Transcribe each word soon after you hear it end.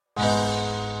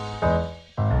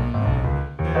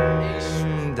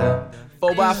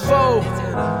4x4,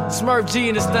 Smurf G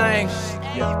in this thing.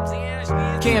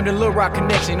 Camden, Lil Rock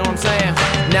connection, you know what I'm saying?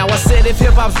 Now I said if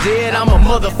hip-hop's dead, I'm a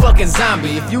motherfucking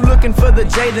zombie. If you looking for the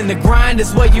J, then the grind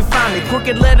is where you find me.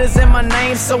 Crooked letters in my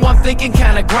name, so I'm thinking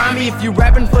kinda grimy. If you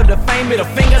rapping for the fame, middle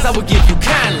fingers I would give you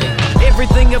kindly.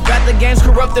 Everything about the game's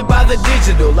corrupted by the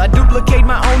digital. I duplicate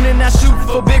my own and I shoot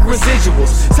for big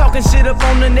residuals. Talking shit up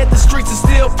on the net, the streets are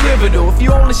still pivotal. If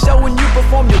you only show when you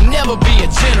perform, you'll never be a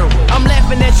general. I'm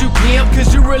laughing at you, pimp,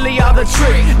 cause you really are the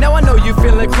trick. Now I know you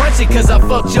feeling crunchy, cause I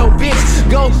fucked your bitch.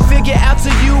 Go figure out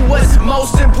to you what's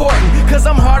most important, cause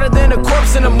I'm harder than a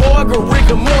corpse in a morgue or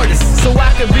rigor mortis. So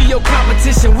I can be your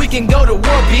competition, we can go to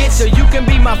war, bitch. Or you can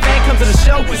be my fan, come to the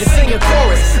show and sing a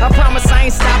chorus. I promise I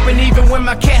ain't stopping even when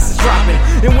my cast is dropping.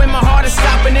 And when my heart is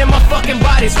stopping and my fucking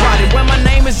body's rotted. When my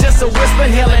name is just a whisper,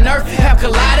 hell and earth have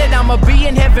collided. I'ma be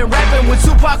in heaven rapping with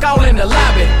Tupac all in the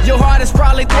lobby. Your heart is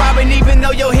probably throbbing even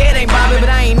though your head ain't bobbing. But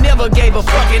I ain't never gave a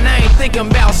fuck and I ain't thinking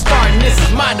about starting. This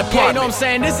is my department. Yeah, you know what I'm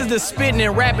saying? This is the spitting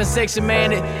and rapping section,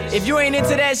 man. If you ain't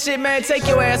into that shit, man, take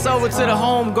your ass over to the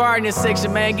home gardening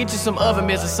section, man. Get you some oven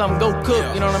mitts or something, go cook,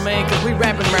 you know what I mean? Cause we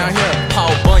rapping around here.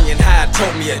 Paul Bunyan High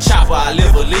told me a chopper, I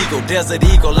live illegal. Desert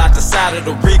Eagle out the side of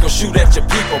the Regal, shoot at your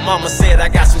people. Mama said I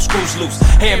got some screws loose,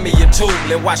 hand me a tool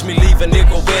and watch me leave a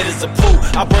nigga wet as a pool.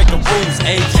 I break the rules,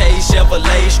 AK,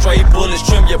 Chevrolet, straight bullets,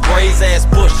 trim your braids, ass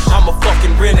bush. I'm a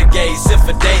fucking renegade, sit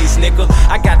for days, nigga.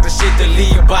 I got the shit to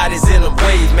leave bodies in a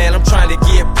wave, man. I'm trying to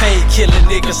get paid, killing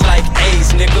niggas like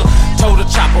AIDS, nigga. Told a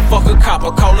chopper, fuck a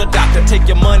copper, call a doctor, take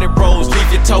your money rolls,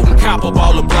 leave your toting copper,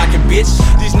 ball of blocking, bitch.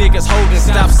 These niggas holding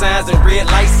stop signs and red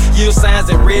lights, yield signs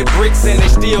and red bricks, and they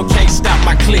still can't stop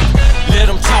my click. Let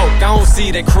them talk, I don't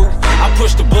see that crew. I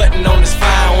push the button on this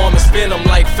firearm and spin them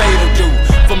like Fatal do.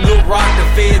 From Lil Rock to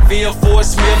Fayetteville, Fort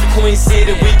Smith, Queen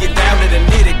City, we get down to the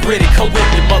nitty gritty. Come with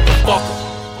me,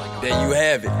 motherfucker. There you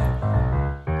have it.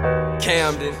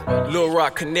 Camden, Lil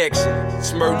Rock connection,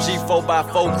 Smurf G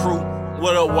 4x4 crew.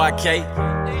 What up, YK?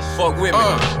 Fuck with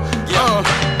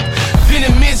me.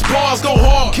 Venomous bars go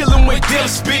hard, killin' with Def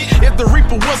spit. If the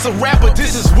Reaper was a rapper,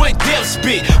 this is what Def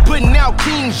spit. Putting out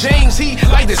King James, he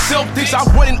like the Celtics. I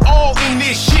wasn't all in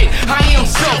this shit, I am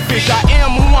selfish. I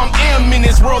am who I am in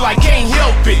this world, I can't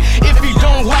help it. If you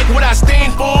don't like what I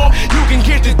stand for, you can